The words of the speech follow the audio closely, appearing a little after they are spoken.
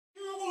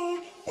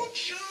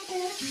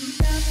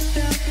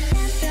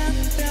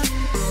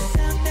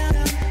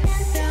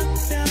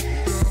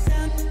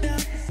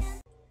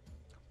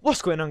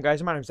What's going on,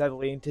 guys? My name's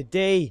Eatherley, and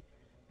today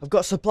I've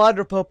got supply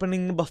drop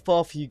opening number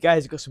 4 for you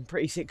guys. I've got some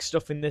pretty sick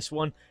stuff in this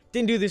one.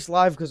 Didn't do this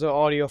live because our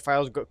audio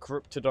files got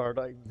corrupted, or I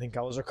don't even think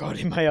I was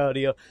recording my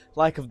audio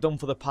like I've done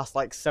for the past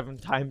like 7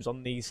 times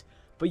on these.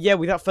 But yeah,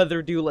 without further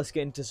ado, let's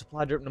get into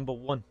supply drop number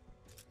 1.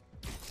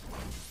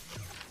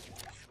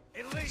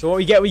 So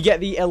what we get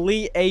the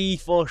Elite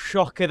AE4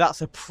 Shocker.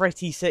 That's a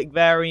pretty sick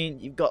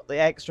variant. You've got the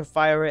extra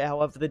fire rate,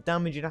 however the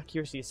damage and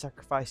accuracy is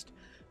sacrificed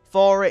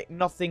for it.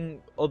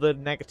 Nothing other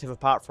negative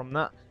apart from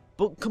that.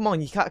 But come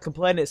on, you can't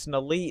complain. It's an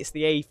Elite. It's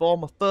the AE4.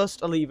 My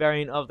first Elite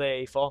variant of the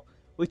AE4,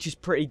 which is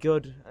pretty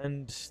good.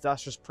 And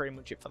that's just pretty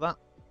much it for that.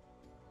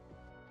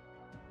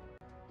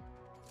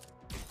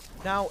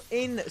 Now,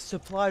 in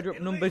supply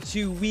drop number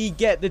 2, we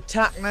get the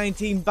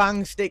TAC-19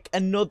 Bang Stick,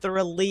 another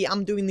Elite.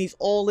 I'm doing these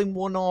all in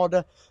one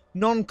order.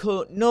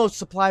 No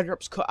supply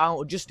drops cut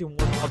out, just in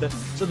one order.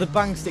 So the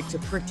Bang Stick's a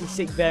pretty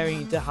sick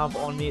variant to have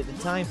on me at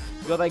the time.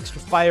 You got the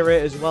extra fire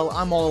rate as well.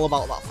 I'm all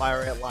about that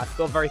fire rate life.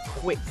 Got a very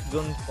quick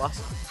gun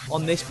class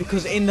on this,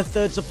 because in the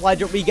third supply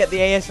drop we get the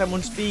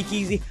ASM1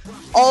 Speakeasy,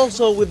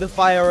 also with the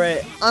fire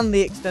rate and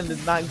the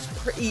extended mags.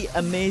 Pretty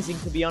amazing,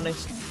 to be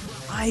honest.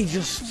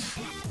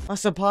 My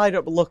supply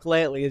drop luck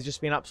lately has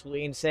just been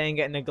absolutely insane,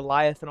 getting a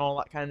Goliath and all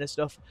that kind of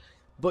stuff.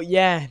 But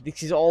yeah,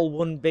 this is all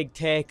one big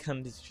take,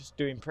 and it's just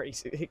doing pretty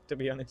sick, to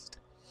be honest.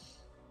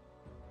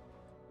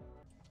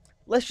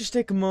 Let's just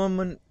take a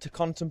moment to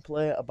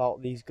contemplate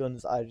about these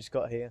guns that I just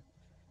got here.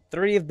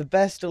 3 of the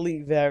best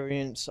Elite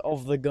variants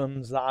of the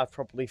guns that I've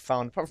probably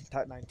found, apart from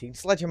TAC-19.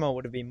 Sledgehammer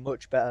would have been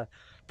much better,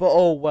 but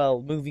oh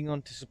well. Moving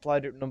on to supply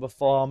drop number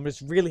 4, I'm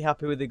just really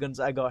happy with the guns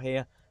that I got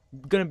here.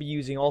 I'm going to be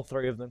using all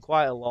 3 of them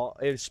quite a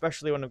lot,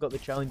 especially when I've got the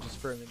challenges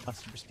for them in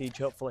Master Prestige,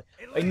 hopefully.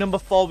 In number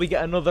 4, we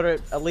get another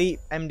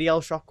Elite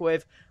MDL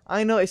Shockwave.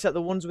 I noticed that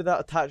the ones without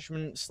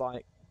attachments,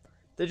 like,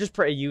 they're just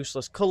pretty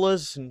useless.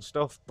 Colours and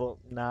stuff, but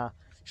nah.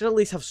 Should at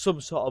least have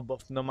some sort of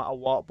buff no matter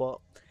what, but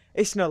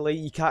it's an Elite,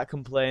 you can't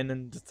complain,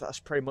 and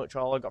that's pretty much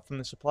all I got from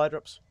the supply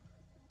drops.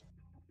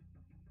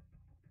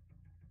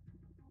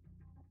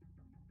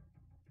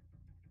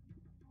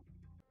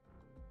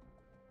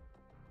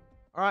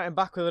 Alright, I'm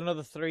back with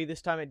another 3.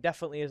 This time it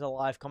definitely is a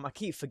live com. I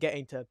keep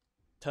forgetting to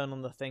turn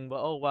on the thing,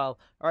 but oh well.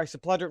 Alright,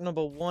 supply drop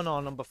number 1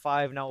 or number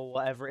 5 now, or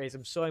whatever it is.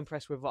 I'm so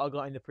impressed with what I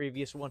got in the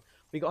previous one.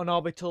 We got an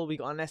Orbital, we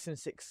got an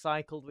SN6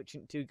 Cycled, which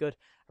isn't too good.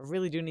 I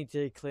really do need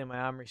to clear my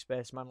armory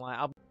space, man. Like,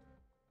 Alright,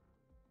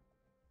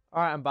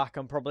 I'm back.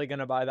 I'm probably going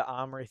to buy the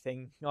armory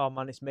thing. Oh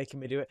man, it's making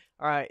me do it.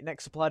 Alright,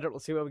 next supply drop,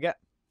 let's see what we get.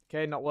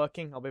 Okay, not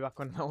working. I'll be back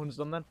when that one's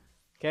done then.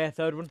 Okay,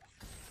 third one.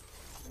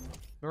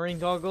 Marine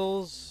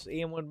goggles,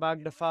 EM1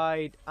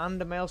 magnified,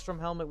 and a Maelstrom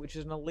helmet, which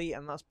is an Elite,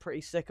 and that's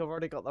pretty sick. I've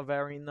already got the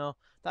variant though.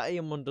 That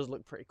EM1 does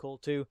look pretty cool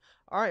too.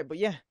 Alright, but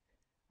yeah,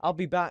 I'll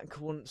be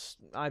back once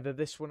either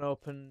this one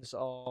opens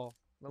or...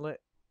 will it?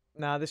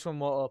 Nah, this one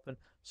won't open.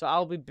 So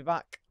I'll be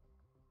back.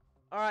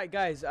 Alright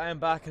guys, I am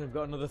back, and I've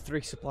got another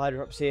 3 supply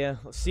drops here.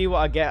 Let's see what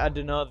I get. I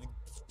don't know, the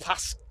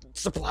past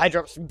supply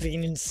drops have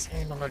been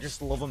insane, and I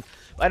just love them.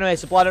 But anyway,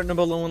 supply drop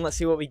number 1, let's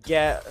see what we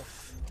get.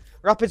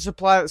 Rapid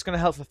supply, that's going to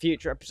help for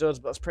future episodes,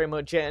 but that's pretty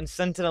much it. And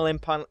Sentinel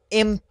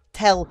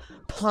Intel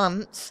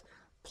Pants,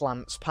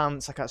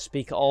 I can't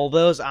speak at all.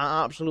 Those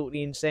are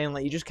absolutely insane.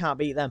 Like, you just can't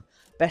beat them.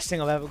 Best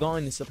thing I've ever got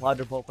in this supply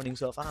drop opening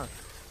so far.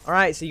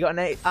 Alright, so you got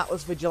an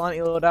Atlas Vigilante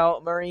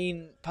loadout,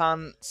 Marine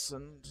Pants,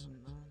 and...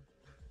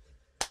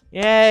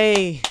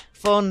 yay!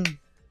 Fun,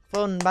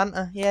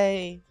 banter,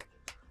 yay!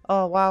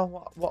 Oh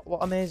wow, what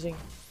amazing.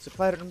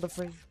 Supply drop number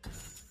 3.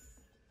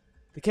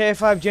 The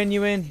KF5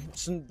 Genuine,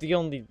 it's the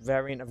only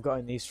variant I've got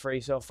in these 3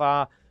 so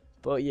far.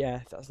 But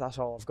yeah, that's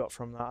all I've got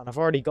from that. And I've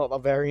already got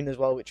that variant as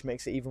well, which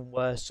makes it even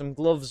worse. Some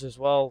gloves as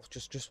well,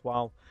 just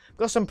wow. I've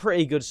got some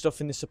pretty good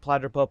stuff in the supply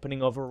drop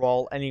opening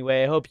overall.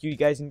 Anyway, I hope you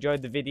guys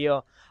enjoyed the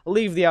video. I'll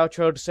leave the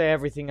outro to say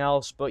everything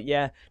else. But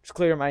yeah, just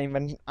clear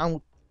my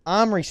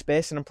armory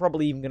space, and I'm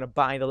probably even going to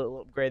buy the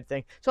little upgrade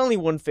thing. It's only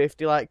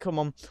 150, like, come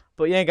on.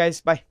 But yeah, guys,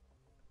 bye.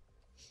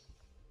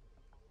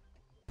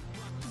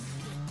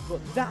 But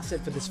that's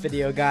it for this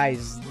video,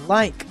 guys.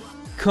 Like,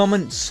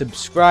 comment,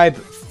 subscribe,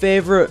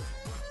 favourite,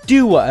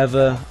 do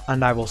whatever,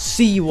 and I will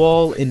see you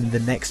all in the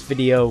next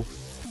video.